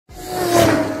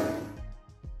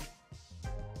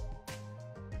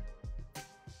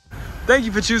Thank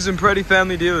you for choosing Preddy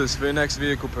Family Dealers for your next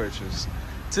vehicle purchase.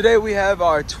 Today we have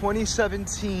our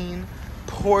 2017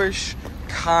 Porsche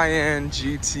Cayenne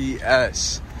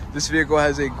GTS. This vehicle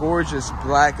has a gorgeous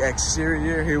black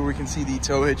exterior. Here we can see the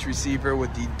tow hitch receiver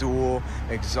with the dual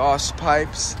exhaust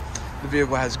pipes. The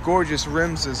vehicle has gorgeous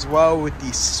rims as well with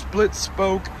the split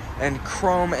spoke and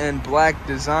chrome and black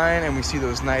design, and we see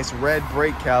those nice red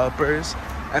brake calipers.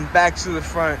 And back to the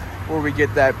front where we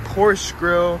get that Porsche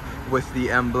grille with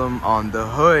the emblem on the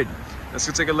hood. Let's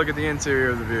go take a look at the interior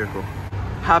of the vehicle.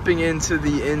 Hopping into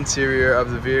the interior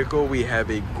of the vehicle, we have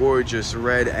a gorgeous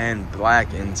red and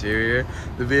black interior.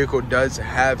 The vehicle does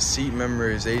have seat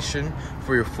memorization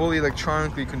for your fully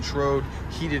electronically controlled,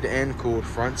 heated and cooled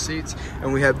front seats.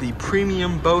 And we have the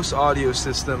premium Bose audio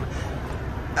system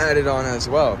added on as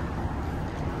well.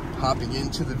 Hopping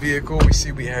into the vehicle,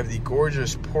 we have the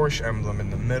gorgeous Porsche emblem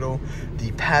in the middle,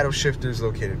 the paddle shifters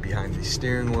located behind the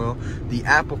steering wheel, the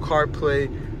Apple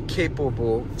CarPlay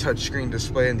capable touchscreen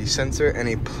display in the center, and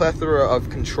a plethora of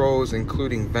controls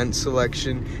including vent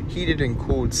selection, heated and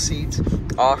cooled seats,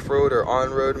 off-road or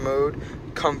on-road mode,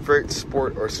 comfort,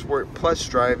 sport or sport plus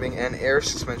driving, and air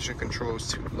suspension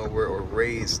controls to lower or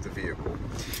raise the vehicle.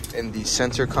 In the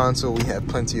center console, we have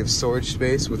plenty of storage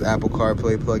space with Apple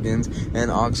CarPlay plugins and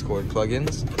aux cord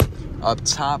plugins. Up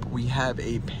top, we have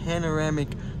a panoramic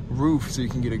roof, so you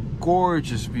can get a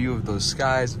gorgeous view of those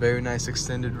skies. Very nice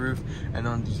extended roof. And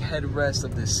on the headrest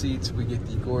of the seats, we get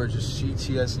the gorgeous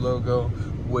GTS logo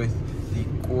with the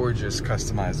gorgeous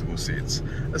customizable seats.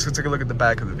 Let's go take a look at the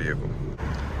back of the vehicle.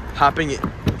 Hopping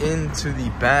into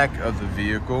the back of the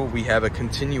vehicle, we have a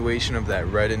continuation of that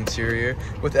red interior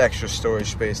with extra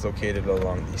storage space located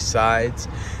along the sides.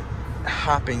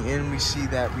 Hopping in, we see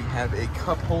that we have a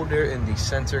cup holder in the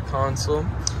center console.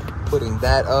 Putting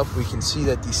that up, we can see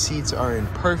that the seats are in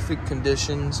perfect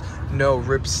conditions, no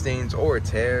rip stains or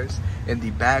tears. In the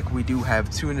back, we do have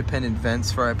two independent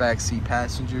vents for our backseat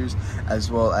passengers, as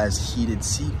well as heated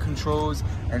seat controls.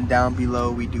 And down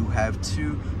below, we do have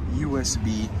two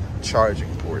USB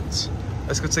charging ports.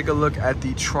 Let's go take a look at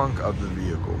the trunk of the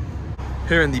vehicle.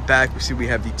 Here in the back, we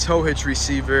have the tow hitch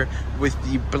receiver with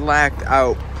the blacked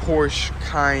out Porsche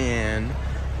Cayenne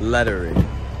lettering.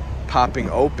 Popping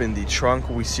open the trunk,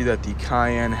 we see that the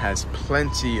Cayenne has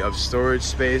plenty of storage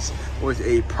space with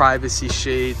a privacy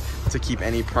shade to keep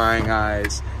any prying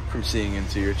eyes from seeing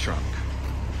into your trunk.